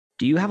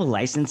Do you have a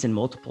license in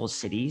multiple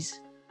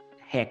cities?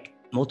 Heck,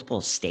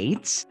 multiple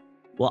states?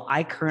 Well,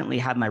 I currently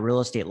have my real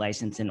estate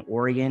license in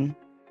Oregon,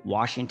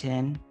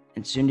 Washington,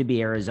 and soon to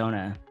be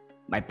Arizona.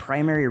 My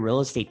primary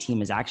real estate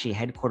team is actually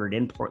headquartered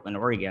in Portland,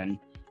 Oregon.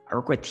 I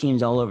work with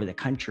teams all over the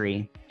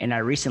country, and I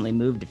recently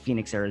moved to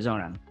Phoenix,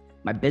 Arizona.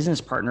 My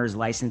business partner is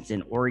licensed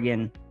in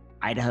Oregon,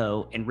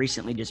 Idaho, and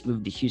recently just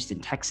moved to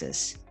Houston,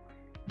 Texas.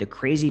 The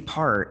crazy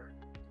part,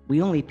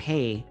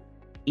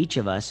 each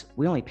of us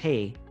only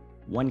pay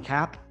one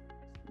cap,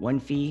 one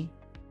fee,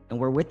 and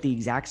we're with the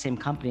exact same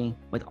company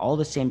with all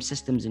the same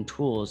systems and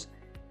tools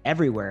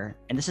everywhere.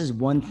 And this is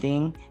one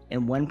thing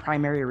and one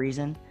primary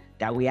reason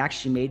that we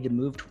actually made the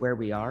move to where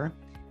we are.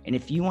 And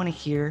if you want to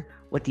hear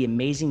what the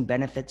amazing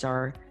benefits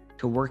are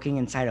to working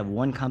inside of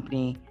one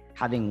company,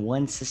 having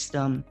one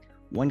system,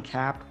 one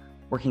cap,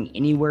 working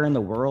anywhere in the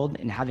world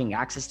and having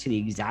access to the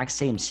exact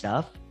same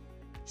stuff,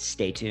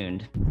 stay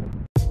tuned.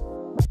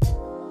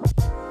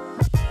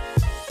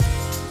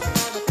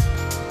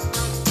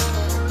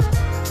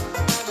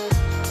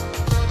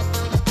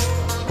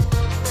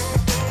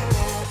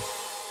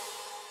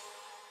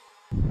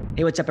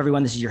 Hey, what's up,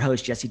 everyone? This is your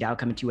host, Jesse Dow,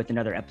 coming to you with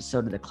another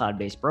episode of the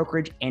Cloud-Based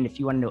Brokerage. And if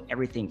you want to know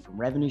everything from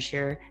revenue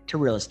share to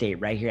real estate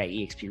right here at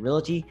eXp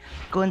Realty,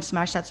 go ahead and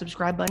smash that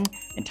subscribe button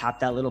and tap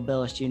that little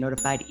bell so you're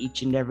notified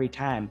each and every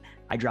time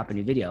I drop a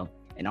new video.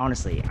 And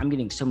honestly, I'm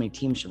getting so many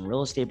teams from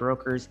real estate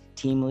brokers,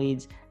 team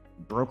leads,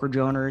 brokerage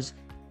owners,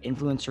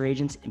 influencer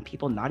agents, and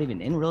people not even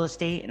in real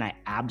estate. And I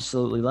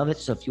absolutely love it.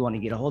 So if you want to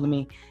get a hold of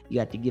me, you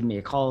got to give me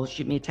a call,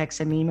 shoot me a text,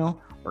 send me an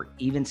email, or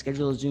even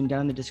schedule a Zoom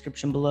down in the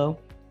description below.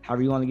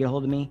 However you want to get a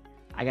hold of me,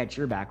 I got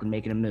your back when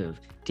making a move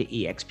to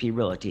eXp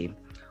Realty.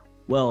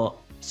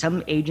 Well,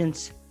 some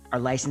agents are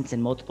licensed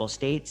in multiple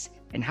states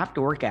and have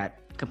to work at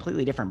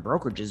completely different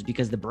brokerages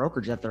because the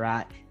brokerage that they're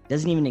at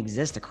doesn't even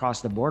exist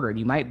across the border.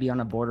 You might be on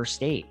a border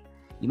state.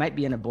 You might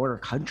be in a border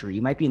country.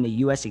 You might be in the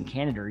US and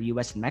Canada or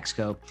US and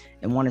Mexico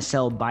and want to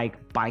sell by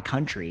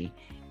country.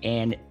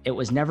 And it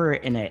was never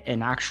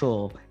an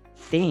actual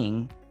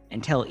thing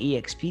until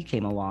eXp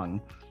came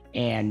along.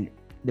 And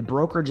the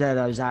brokerage that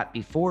I was at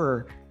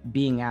before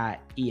being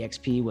at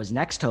eXp was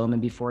Next Home,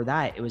 and before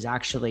that it was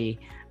actually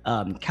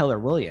Keller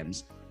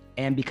Williams.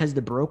 And because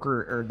the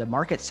broker or the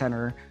market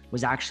center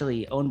was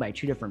actually owned by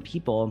two different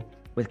people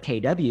with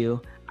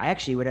KW, I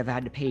actually would have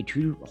had to pay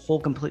two whole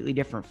completely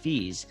different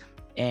fees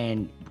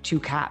and two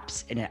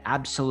caps, and it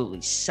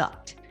absolutely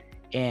sucked.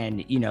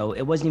 And you know,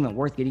 it wasn't even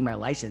worth getting my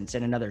license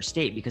in another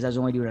state because I was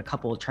only doing a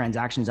couple of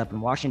transactions up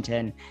in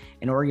Washington,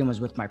 and Oregon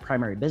was with my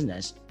primary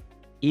business.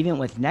 Even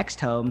with Next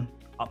Home,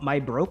 my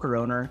broker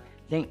owner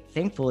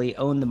thankfully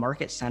owned the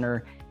market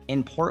center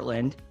in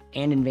Portland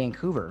and in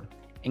Vancouver.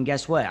 And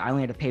guess what? I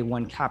only had to pay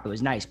one cap. It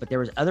was nice, but there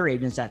was other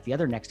agents at the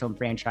other Next Home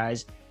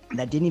franchise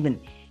that didn't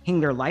even hang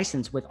their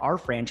license with our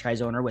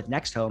franchise owner with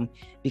Next Home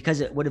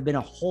because it would have been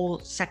a whole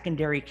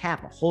secondary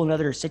cap, a whole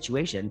nother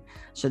situation.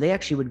 So they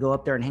actually would go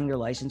up there and hang their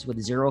license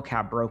with zero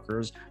cap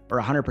brokers or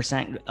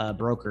 100%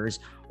 brokers,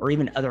 or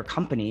even other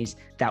companies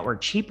that were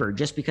cheaper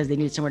just because they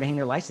needed somewhere to hang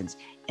their license.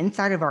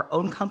 Inside of our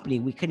own company,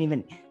 we couldn't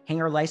even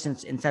hang our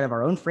license inside of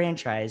our own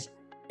franchise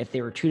if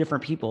they were two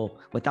different people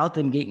without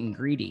them getting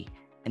greedy.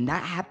 And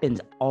that happens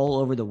all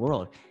over the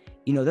world.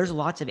 You know, there's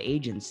lots of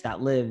agents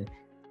that live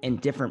in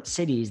different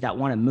cities that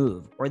want to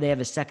move, or they have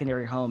a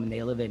secondary home and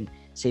they live in,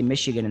 say,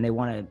 Michigan, and they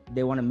want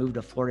to move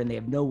to Florida, and they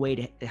have no way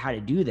to how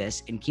to do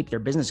this and keep their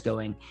business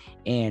going.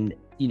 And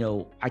you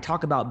know, I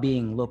talk about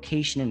being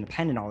location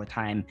independent all the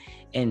time,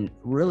 and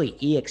really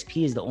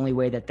eXp is the only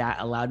way that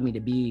allowed me to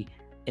be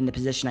in the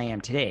position I am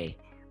today.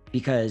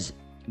 Because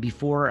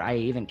before I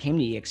even came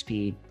to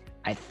eXp,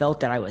 I felt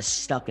that I was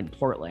stuck in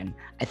Portland.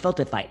 I felt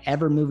if I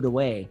ever moved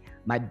away,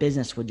 my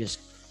business would just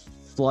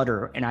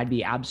flutter and I'd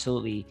be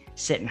absolutely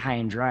sitting high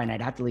and dry, and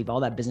I'd have to leave all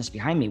that business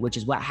behind me, which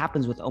is what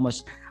happens with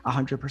almost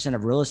 100%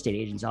 of real estate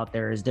agents out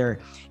there. Is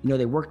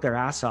they work their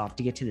ass off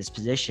to get to this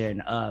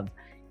position of,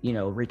 you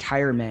know,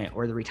 retirement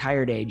or the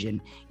retired age. And,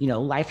 you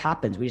know, life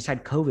happens. We just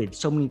had COVID.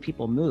 So many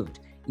people moved.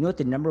 You know what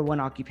the number one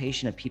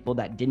occupation of people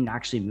that didn't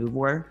actually move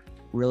were?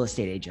 Real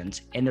estate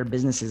agents, and their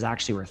businesses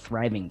actually were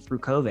thriving through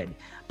COVID.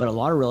 But a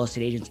lot of real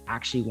estate agents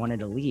actually wanted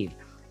to leave.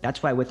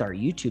 That's why with our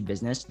YouTube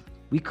business,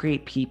 we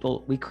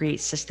create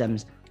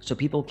systems so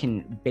people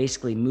can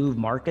basically move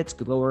markets,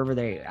 go wherever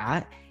they're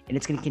at, and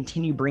it's going to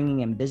continue bringing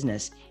in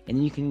business. And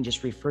then you can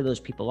just refer those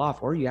people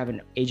off, or you have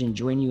an agent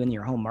join you in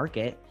your home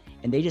market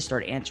and they just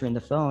start answering the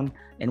phone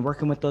and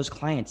working with those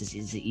clients. It's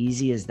as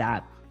easy as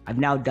that. I've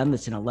now done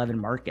this in 11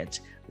 markets.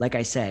 Like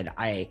I said,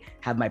 I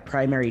have my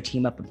primary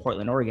team up in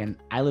Portland, Oregon.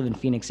 I live in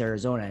Phoenix,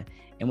 Arizona.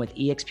 And with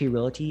eXp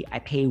Realty, I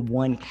pay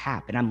one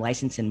cap, and I'm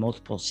licensed in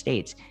multiple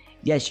states.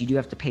 Yes, you do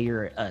have to pay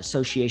your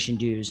association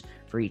dues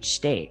for each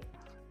state.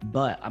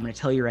 But I'm going to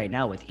tell you right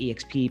now, with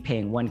eXp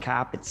paying one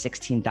cap, it's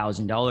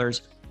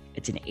 $16,000.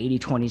 It's an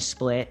 80-20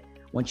 split.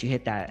 Once you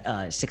hit that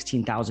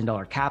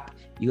 $16,000 cap,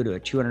 you go to a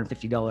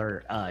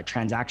 $250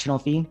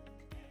 transactional fee.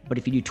 But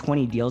if you do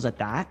 20 deals at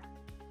that,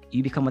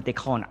 you become what they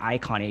call an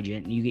icon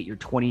agent, and you get your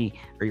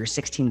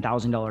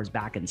 $16,000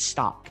 back in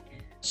stock.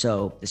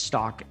 So the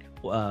stock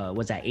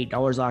was at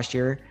 $8 last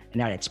year,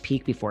 and at its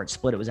peak before it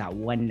split, it was at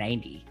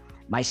 190.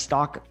 My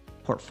stock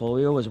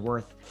portfolio was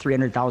worth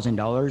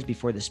 $300,000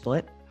 before the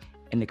split.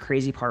 And the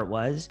crazy part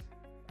was,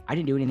 I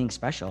didn't do anything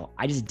special.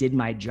 I just did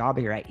my job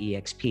here at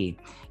EXP.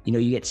 You know,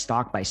 you get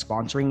stock by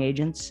sponsoring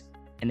agents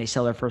and they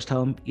sell their first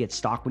home. You get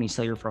stock when you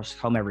sell your first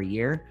home every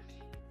year.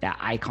 That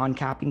icon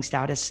capping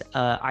status,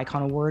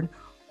 icon award.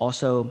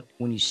 Also,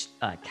 when you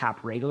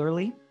cap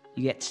regularly,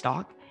 you get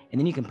stock. And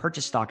then you can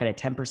purchase stock at a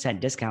 10%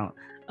 discount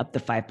up to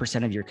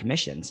 5% of your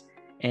commissions.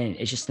 And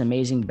it's just an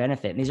amazing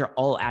benefit. And these are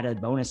all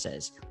added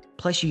bonuses.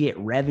 Plus you get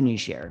revenue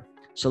share.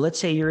 So let's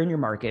say you're in your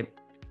market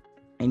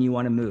and you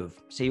want to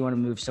move. Say you want to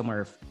move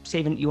somewhere,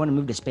 say you want to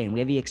move to Spain. We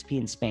have EXP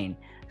in Spain,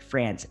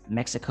 France,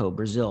 Mexico,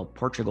 Brazil,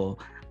 Portugal,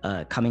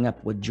 coming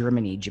up with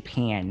Germany,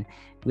 Japan.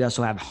 We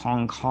also have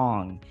Hong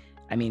Kong.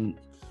 I mean,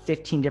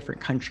 15 different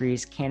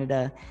countries,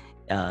 Canada,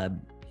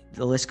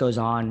 the list goes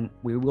on.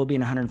 We will be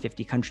in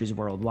 150 countries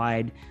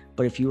worldwide.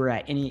 But if you were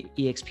at any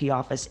EXP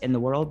office in the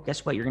world,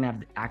 guess what? You're going to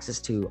have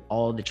access to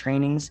all the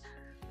trainings,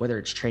 whether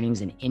it's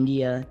trainings in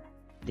India,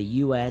 the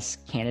US,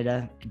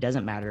 Canada, it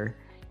doesn't matter.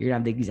 You're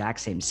going to have the exact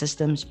same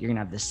systems. You're going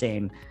to have the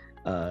same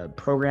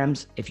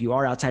programs. If you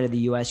are outside of the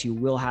US, you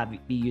will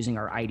be using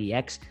our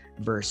IDX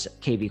versus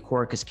KV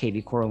Core, because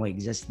KV Core only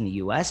exists in the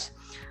US.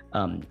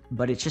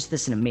 But it's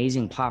just an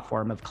amazing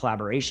platform of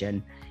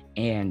collaboration.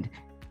 And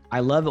I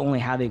love only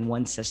having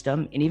one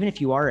system. And even if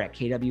you are at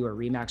KW or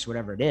Remax,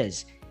 whatever it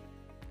is,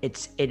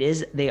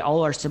 they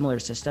all are similar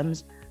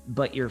systems,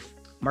 but your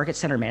market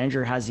center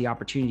manager has the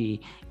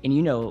opportunity and,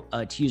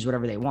 to use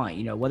whatever they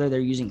want, whether they're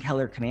using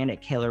Keller Command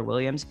at Keller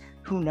Williams,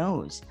 who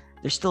knows?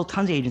 There's still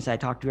tons of agents that I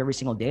talk to every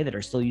single day that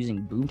are still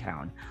using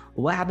Boomtown.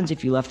 Well, what happens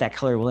if you left that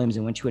Keller Williams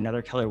and went to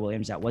another Keller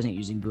Williams that wasn't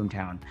using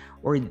Boomtown,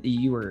 or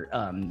you were,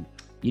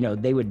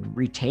 they would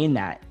retain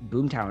that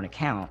Boomtown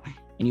account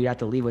and you'd have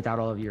to leave without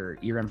all of your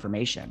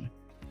information.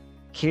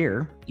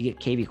 Here, you get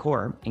KV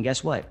Core, and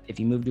guess what? If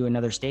you move to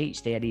another state, you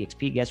stay at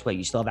EXP, guess what?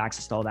 You still have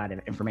access to all that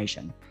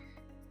information.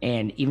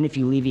 And even if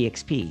you leave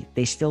EXP,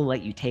 they still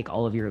let you take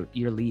all of your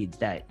leads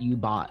that you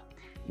bought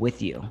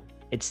with you.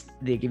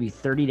 They give you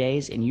 30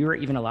 days, and you're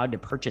even allowed to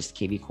purchase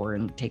KV Core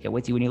and take it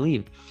with you when you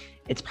leave.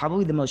 It's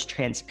probably the most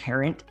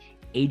transparent,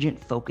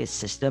 agent-focused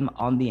system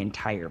on the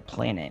entire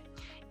planet.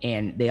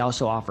 And they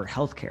also offer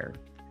healthcare.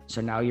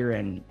 So now you're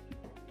in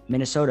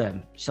Minnesota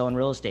selling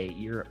real estate,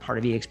 you're part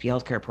of EXP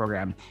healthcare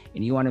program,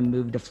 and you want to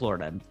move to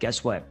Florida.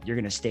 Guess what? You're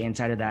going to stay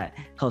inside of that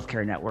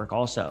healthcare network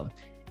also.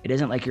 It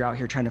isn't like you're out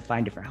here trying to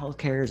find different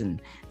healthcares and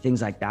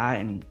things like that.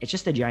 And it's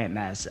just a giant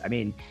mess. I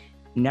mean,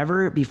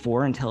 never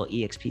before until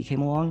EXP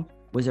came along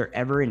was there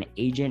ever an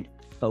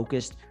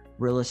agent-focused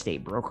real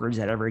estate brokerage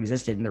that ever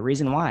existed. And the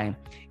reason why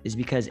is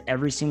because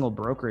every single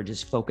brokerage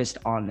is focused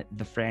on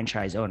the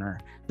franchise owner,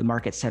 the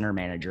market center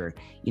manager.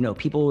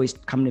 People always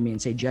come to me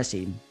and say,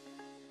 Jesse,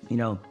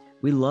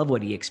 we love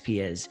what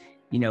EXP is.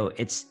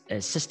 It's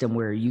a system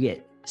where you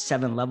get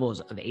 7 levels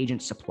of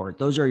agent support.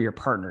 Those are your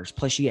partners.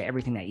 Plus you get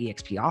everything that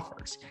EXP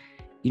offers.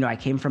 I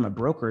came from a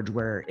brokerage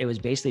where it was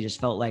basically just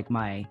felt like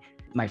my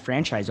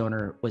franchise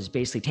owner was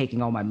basically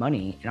taking all my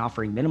money and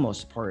offering minimal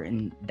support.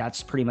 And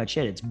that's pretty much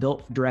it. It's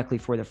built directly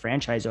for the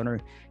franchise owner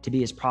to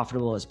be as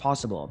profitable as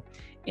possible.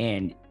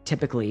 And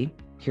typically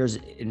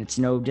and it's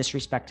no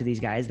disrespect to these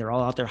guys. They're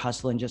all out there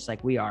hustling just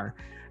like we are,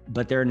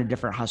 but they're in a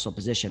different hustle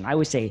position. I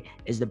would say,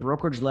 is the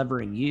brokerage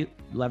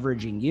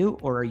leveraging you,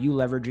 or are you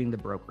leveraging the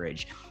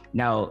brokerage?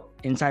 Now,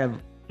 inside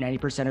of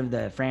 90% of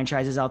the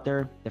franchises out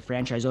there, the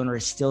franchise owner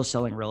is still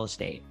selling real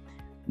estate.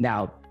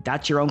 Now,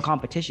 that's your own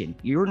competition.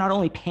 You're not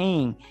only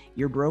paying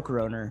your broker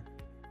owner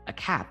a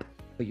cap,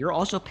 but you're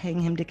also paying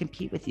him to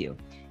compete with you.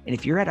 And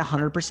if you're at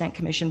 100%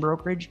 commission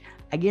brokerage,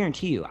 I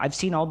guarantee you, I've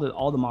seen all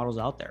the models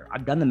out there.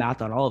 I've done the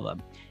math on all of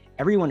them.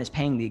 Everyone is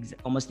paying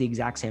almost the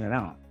exact same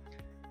amount.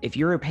 If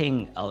you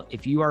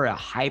are a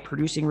high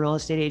producing real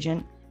estate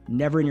agent,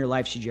 never in your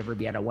life should you ever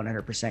be at a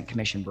 100%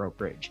 commission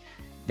brokerage.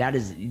 That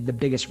is the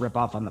biggest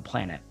ripoff on the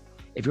planet.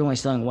 If you're only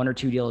selling 1 or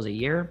 2 deals a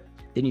year,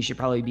 then you should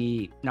probably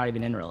be not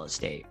even in real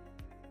estate.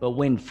 But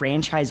when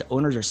franchise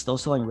owners are still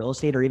selling real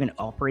estate or even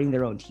operating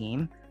their own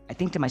team, I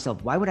think to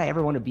myself, why would I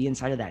ever want to be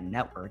inside of that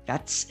network?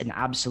 That's an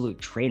absolute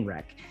train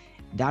wreck.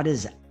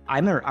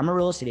 I'm a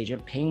real estate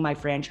agent paying my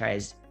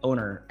franchise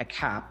owner a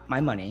cap,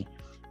 my money,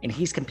 and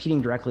he's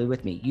competing directly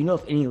with me.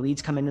 If any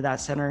leads come into that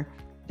center,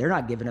 they're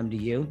not giving them to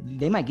you.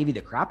 They might give you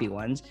the crappy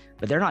ones,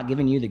 but they're not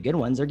giving you the good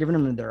ones. They're giving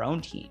them to their own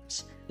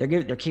teams. They're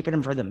keeping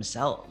them for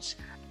themselves.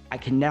 I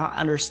can now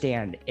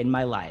understand in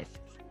my life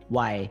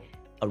why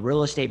a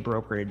real estate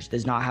brokerage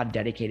does not have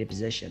dedicated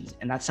positions.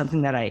 And that's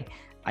something that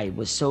I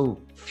was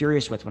so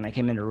furious with when I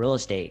came into real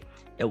estate.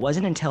 It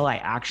wasn't until I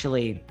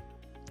actually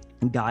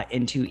got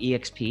into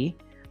EXP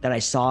that I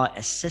saw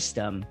a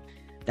system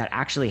that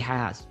actually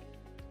has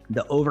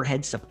the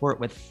overhead support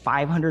with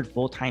 500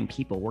 full-time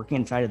people working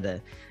inside of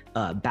the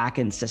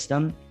back-end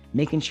system,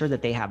 making sure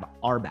that they have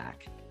our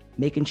back,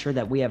 making sure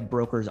that we have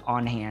brokers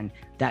on hand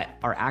that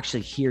are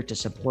actually here to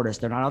support us.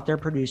 They're not out there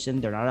producing,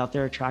 they're not out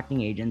there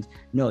attracting agents.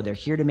 No, they're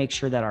here to make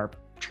sure that our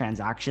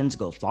transactions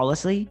go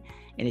flawlessly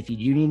And if you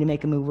do need to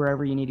make a move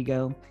wherever you need to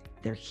go,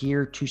 they're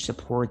here to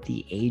support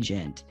the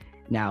agent.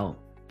 Now,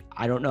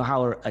 I don't know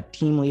how a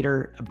team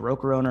leader, a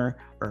broker owner,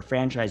 or a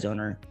franchise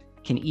owner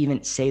can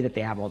even say that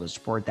they have all the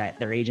support that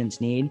their agents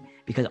need,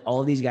 because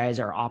all of these guys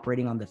are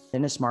operating on the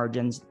thinnest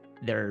margins.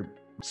 They're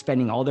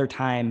spending all their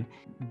time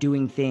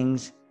doing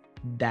things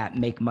that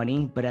make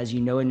money. But as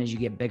you know, and as you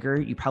get bigger,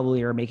 you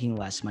probably are making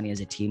less money as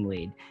a team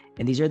lead.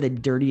 And these are the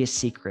dirtiest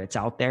secrets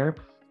out there,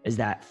 is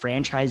that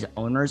franchise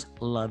owners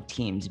love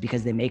teams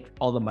because they make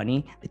all the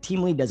money. The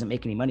team lead doesn't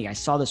make any money. I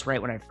saw this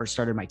right when I first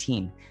started my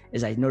team,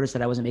 is I noticed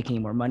that I wasn't making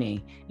any more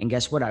money. And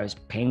guess what? I was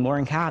paying more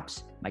in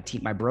caps.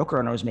 My broker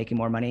owner was making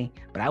more money,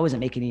 but I wasn't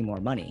making any more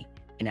money.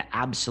 And it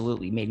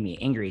absolutely made me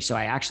angry. So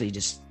I actually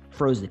just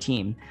froze the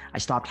team. I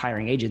stopped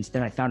hiring agents.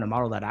 Then I found a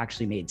model that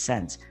actually made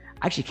sense.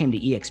 I actually came to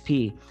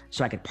EXP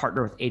so I could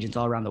partner with agents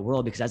all around the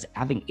world, because I was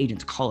having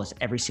agents call us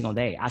every single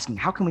day asking,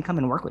 how can we come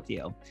and work with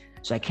you?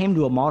 So I came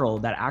to a model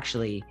that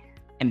actually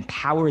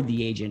empowered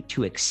the agent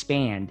to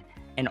expand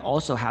and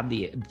also have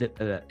the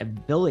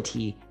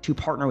ability to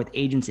partner with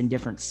agents in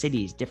different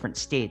cities, different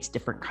states,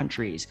 different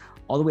countries,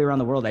 all the way around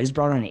the world. I just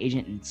brought on an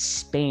agent in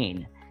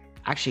Spain,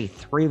 actually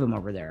 3 of them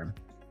over there.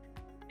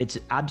 It's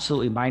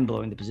absolutely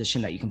mind-blowing, the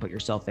position that you can put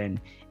yourself in.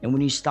 And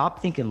when you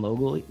stop thinking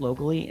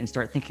locally and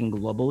start thinking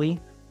globally,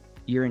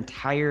 your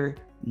entire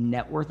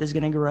net worth is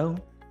going to grow.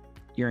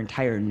 Your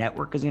entire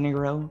network is going to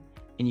grow,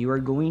 and you are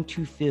going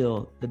to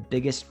feel the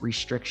biggest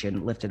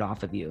restriction lifted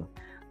off of you.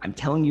 I'm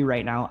telling you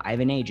right now, I have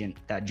an agent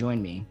that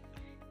joined me.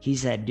 He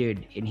said,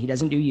 dude, and he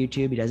doesn't do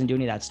YouTube. He doesn't do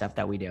any of that stuff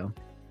that we do.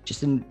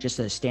 Just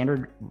a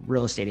standard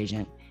real estate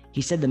agent.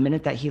 He said the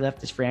minute that he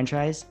left his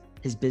franchise,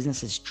 his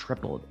business has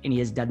tripled and he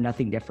has done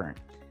nothing different.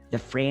 The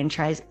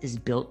franchise is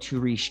built to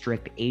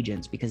restrict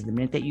agents, because the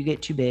minute that you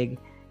get too big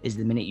is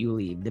the minute you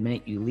leave. The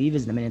minute you leave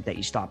is the minute that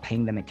you stop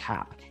paying them a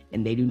cap,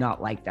 and they do not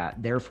like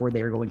that. Therefore,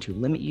 they're going to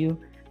limit you.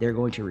 They're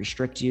going to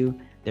restrict you.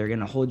 They're going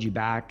to hold you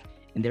back,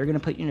 and they're going to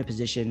put you in a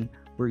position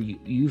where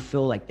you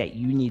feel like that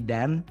you need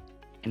them.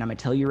 And I'm going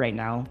to tell you right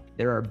now,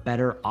 there are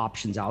better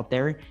options out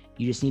there.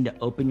 You just need to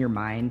open your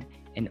mind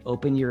and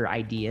open your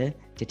idea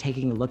to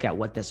taking a look at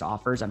what this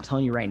offers. I'm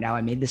telling you right now,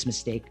 I made this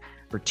mistake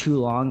for too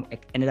long.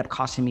 It ended up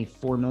costing me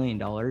 $4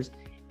 million,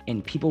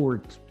 and people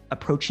were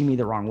approaching me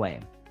the wrong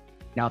way.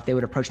 Now, if they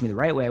would approach me the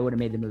right way, I would have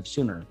made the move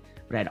sooner.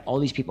 But I had all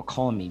these people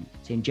calling me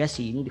saying,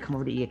 Jesse, you need to come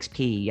over to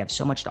EXP. You have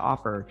so much to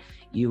offer.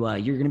 You're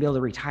going to be able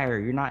to retire.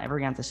 You're not ever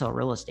going to have to sell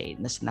real estate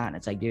and this and that. And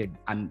it's like, dude,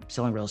 I'm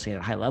selling real estate at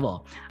a high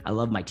level. I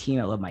love my team.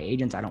 I love my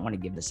agents. I don't want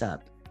to give this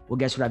up. Well,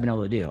 guess what I've been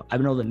able to do? I've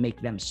been able to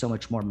make them so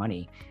much more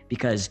money,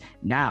 because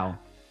now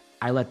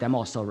I let them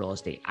all sell real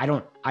estate.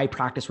 I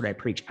practice what I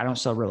preach. I don't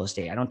sell real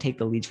estate. I don't take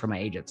the leads from my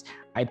agents.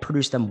 I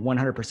produce them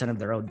 100% of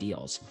their own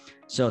deals.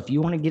 So if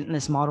you want to get in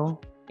this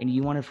model, and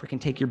you want to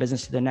freaking take your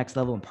business to the next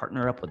level and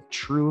partner up with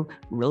true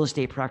real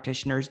estate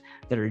practitioners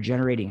that are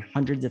generating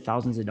hundreds of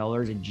thousands of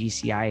dollars in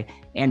GCI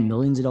and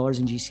millions of dollars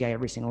in GCI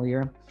every single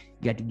year,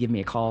 you got to give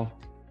me a call,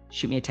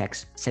 shoot me a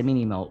text, send me an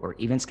email, or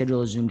even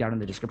schedule a Zoom down in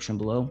the description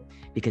below,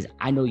 because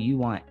I know you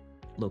want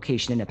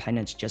location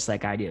independence just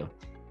like I do.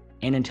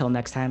 And until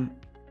next time,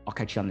 I'll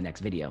catch you on the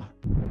next video.